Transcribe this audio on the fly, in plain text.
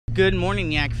Good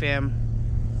morning, YAKK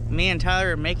fam. Me and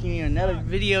Tyler are making you another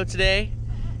video today.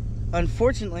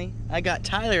 Unfortunately, I got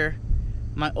Tyler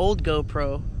my old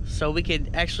GoPro so we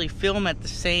could actually film at the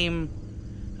same,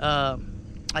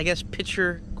 I guess,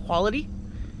 picture quality,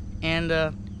 and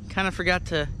kind of forgot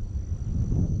to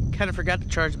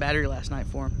charge the battery last night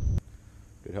for him.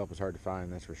 Good help is hard to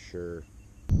find, that's for sure.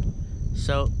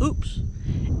 So, oops.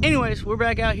 Anyways, we're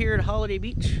back out here at Holiday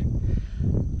Beach.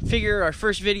 Figure our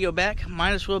first video back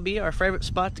might as well be our favorite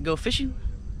spot to go fishing.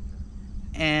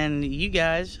 And you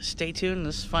guys stay tuned.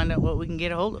 Let's find out what we can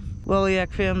get a hold of. Well,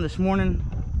 YAKK fam, this morning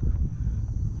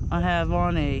I have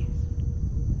on a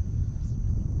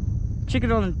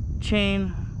chicken on the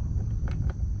chain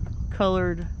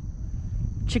colored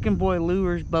Chicken Boy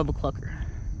Lures bubble clucker,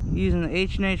 using the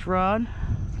H&H rod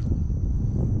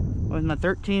with my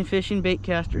 13 fishing bait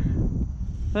caster.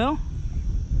 Well,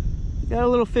 got a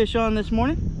little fish on this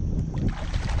morning.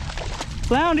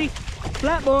 Floundy,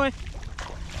 flat boy.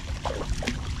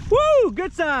 Woo,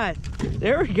 good size.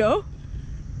 There we go.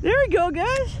 There we go,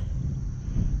 guys.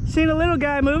 Seen a little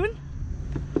guy moving.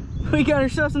 We got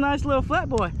ourselves a nice little flat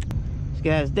boy. This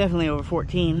guy is definitely over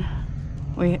 14.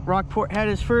 Rockport had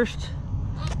his first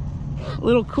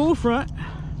little cool front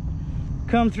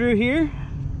come through here.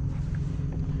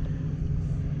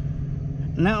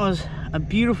 And that was a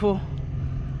beautiful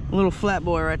little flat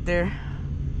boy right there.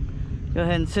 Go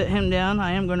ahead and set him down.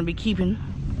 I am going to be keeping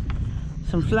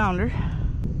some flounder.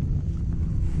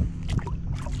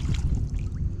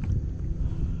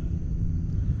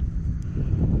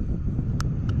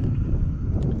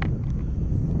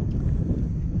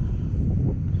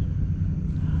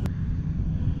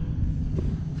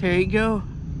 There you go.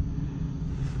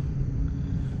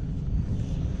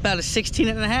 About a 16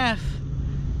 and a half.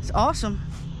 It's awesome.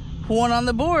 One on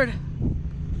the board.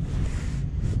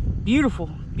 Beautiful,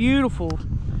 beautiful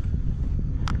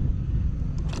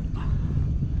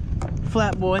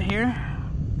flat boy here.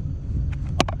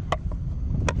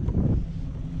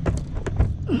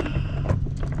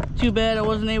 Too bad I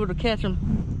wasn't able to catch him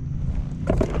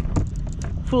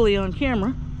fully on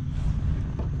camera.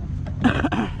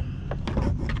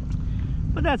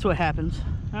 But that's what happens.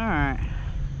 All right.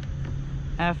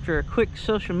 After a quick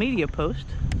social media post,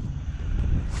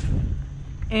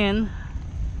 and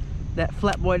that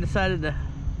flat boy decided to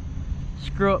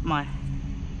screw up my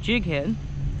jig head,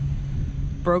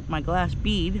 broke my glass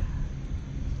bead.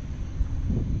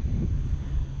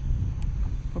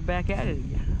 We're back at it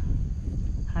again.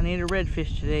 I need a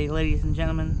redfish today, ladies and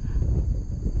gentlemen.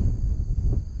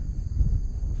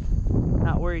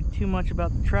 Not worried too much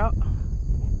about the trout.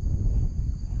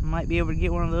 I might be able to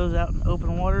get one of those out in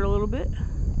open water a little bit.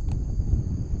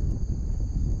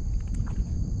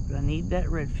 But I need that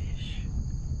redfish.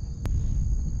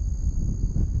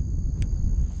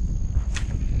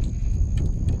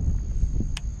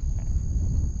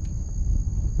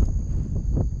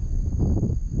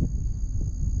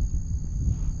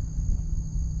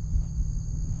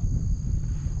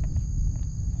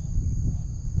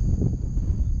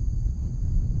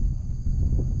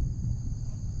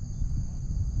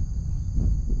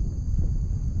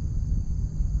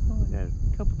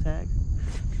 Couple tags.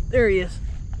 There he is.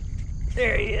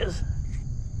 There he is.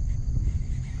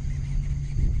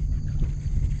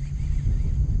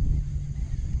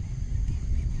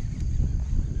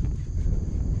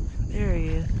 There he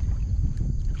is.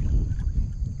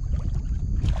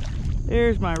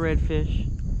 There's my redfish.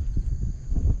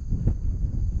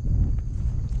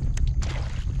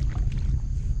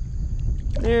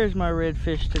 There's my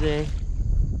redfish today.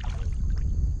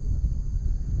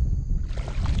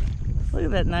 Look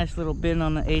at that nice little bend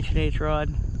on the H&H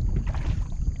rod.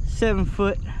 7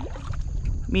 foot,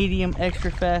 medium, extra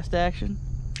fast action.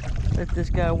 Let this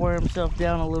guy wear himself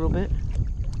down a little bit.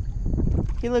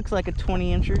 He looks like a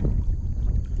 20-incher.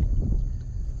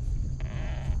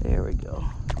 There we go.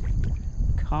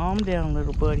 Calm down,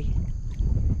 little buddy.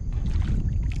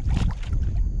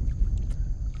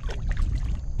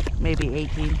 Maybe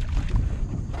 18.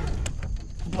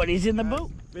 But he's in the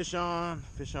boat. Fish on,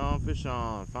 fish on, fish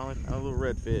on. Finally found a little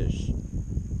redfish.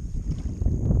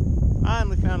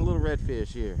 Finally found a little redfish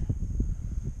here.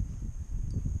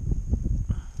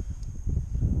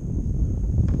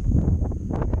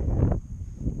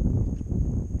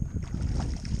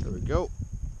 There we go.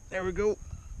 There we go.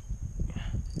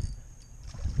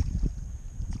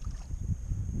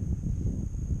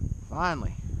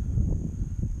 Finally.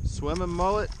 Swimming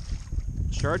mullet,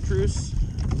 chartreuse.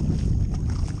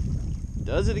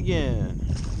 Does it again.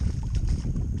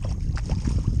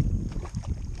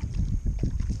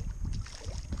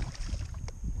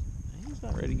 He's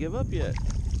not ready to give up yet.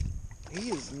 He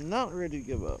is not ready to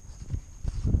give up.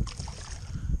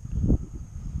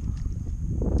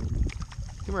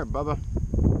 Come here, Bubba.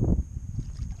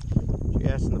 Put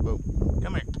your ass in the boat.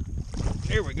 Come here.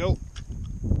 There we go.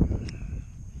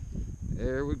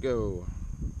 There we go.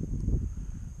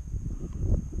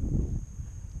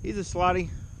 He's a slotty.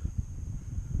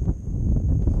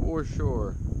 For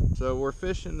sure. So we're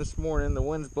fishing this morning. The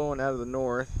wind's blowing out of the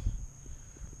north.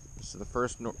 This is the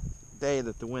first day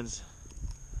that the wind's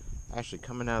actually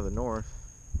coming out of the north.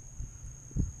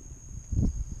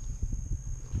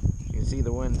 You can see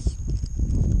the wind's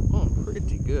blowing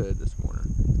pretty good this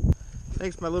morning.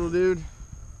 Thanks, my little dude.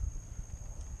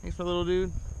 Thanks, my little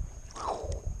dude.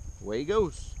 Away he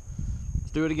goes.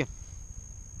 Let's do it again.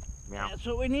 Meow. That's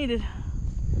what we needed.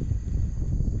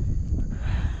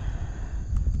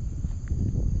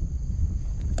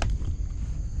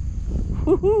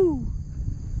 Woohoo!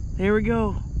 There we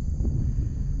go.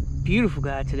 Beautiful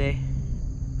guy today.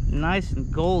 Nice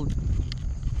and gold.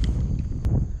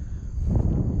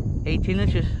 18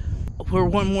 inches. We're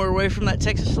one more away from that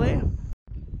Texas Slam.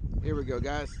 Here we go,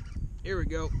 guys. Here we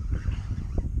go.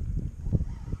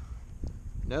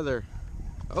 Another.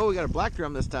 Oh, we got a black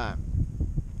drum this time.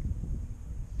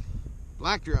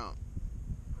 Black drum.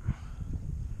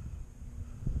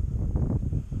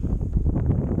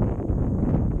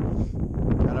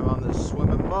 Got him on this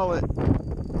swimming mullet.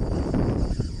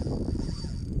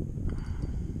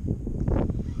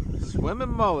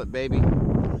 Swimming mullet, baby.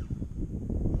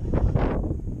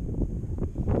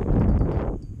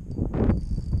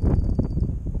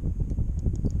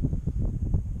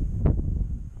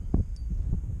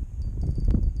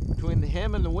 Between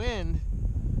him and the wind,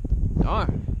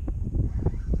 darn.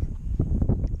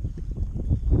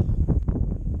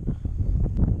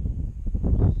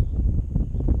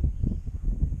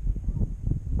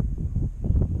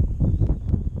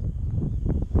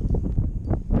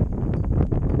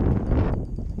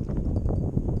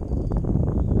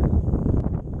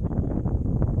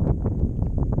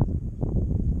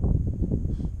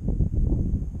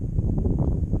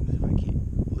 If I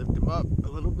can't lift him up a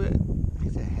little bit,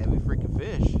 he's a heavy freaking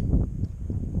fish.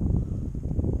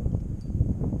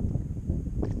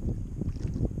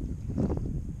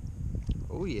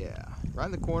 Oh yeah, right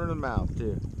in the corner of the mouth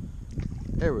too.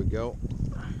 There we go.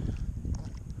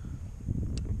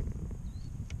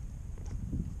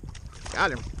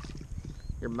 Got him.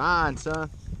 You're mine, son.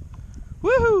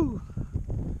 Woohoo!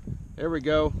 There we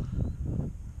go.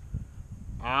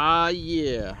 Ah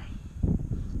yeah.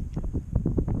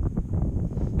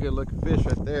 Good looking fish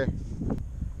right there.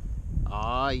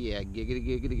 Ah yeah, giggity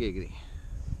giggity giggity.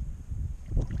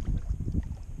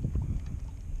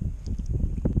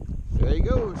 There he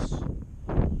goes.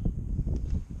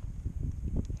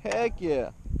 Heck yeah.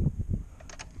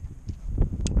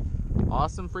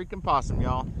 Awesome freaking possum,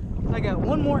 y'all. I got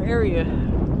one more area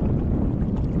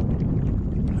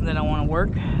that I want to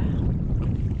work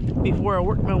before I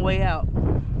work my way out.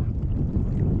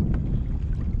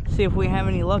 See if we have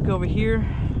any luck over here.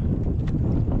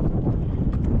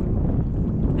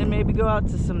 Then maybe go out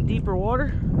to some deeper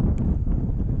water.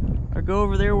 Or go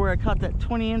over there where I caught that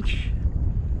 20-inch,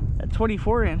 that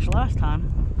 24-inch last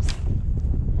time.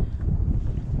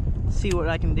 See what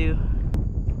I can do.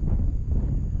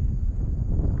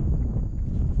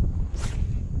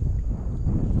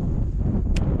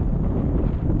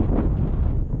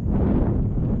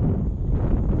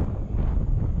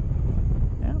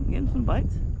 Yeah, I'm getting some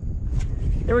bites.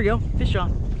 There we go, fish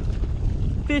on.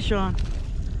 Fish on.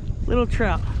 Little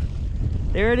trout.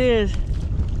 There it is.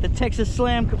 The Texas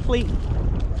Slam complete.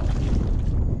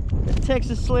 The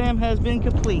Texas Slam has been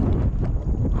complete.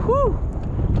 Whew!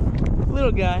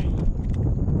 Little guy.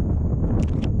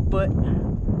 But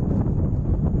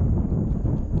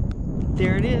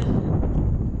there it is.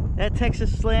 That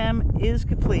Texas Slam is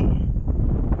complete.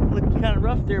 Looking kind of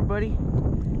rough there, buddy.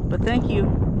 But thank you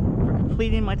for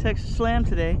completing my Texas Slam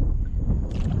today.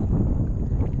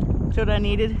 That's what I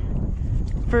needed.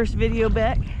 First video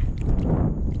back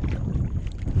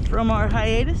from our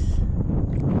hiatus.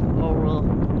 Or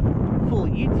full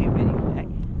YouTube video back.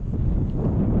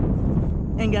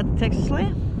 And got the Texas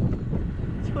Slam.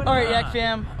 Alright, YAKK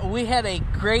fam, we had a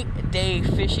great day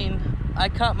fishing. I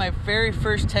caught my very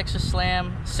first Texas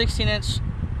Slam, 16-inch,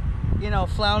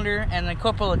 flounder, and a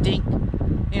couple of dink,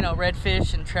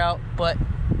 redfish and trout. But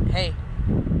hey,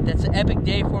 that's an epic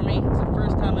day for me. It's the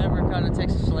first time I ever caught a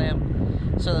Texas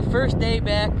Slam. So the first day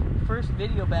back, first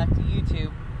video back to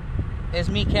YouTube is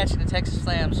me catching a Texas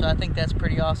Slam. So I think that's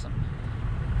pretty awesome.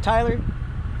 Tyler,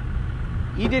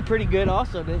 you did pretty good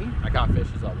also, didn't you? I caught fish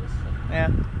as always. So.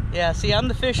 Yeah. Yeah, see, I'm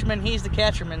the fisherman, he's the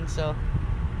catcherman, so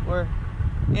we're,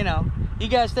 You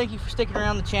guys, thank you for sticking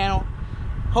around the channel.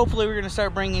 Hopefully we're going to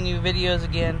start bringing you videos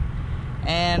again.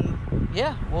 And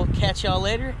yeah, we'll catch y'all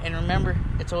later. And remember,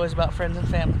 it's always about friends and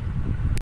family.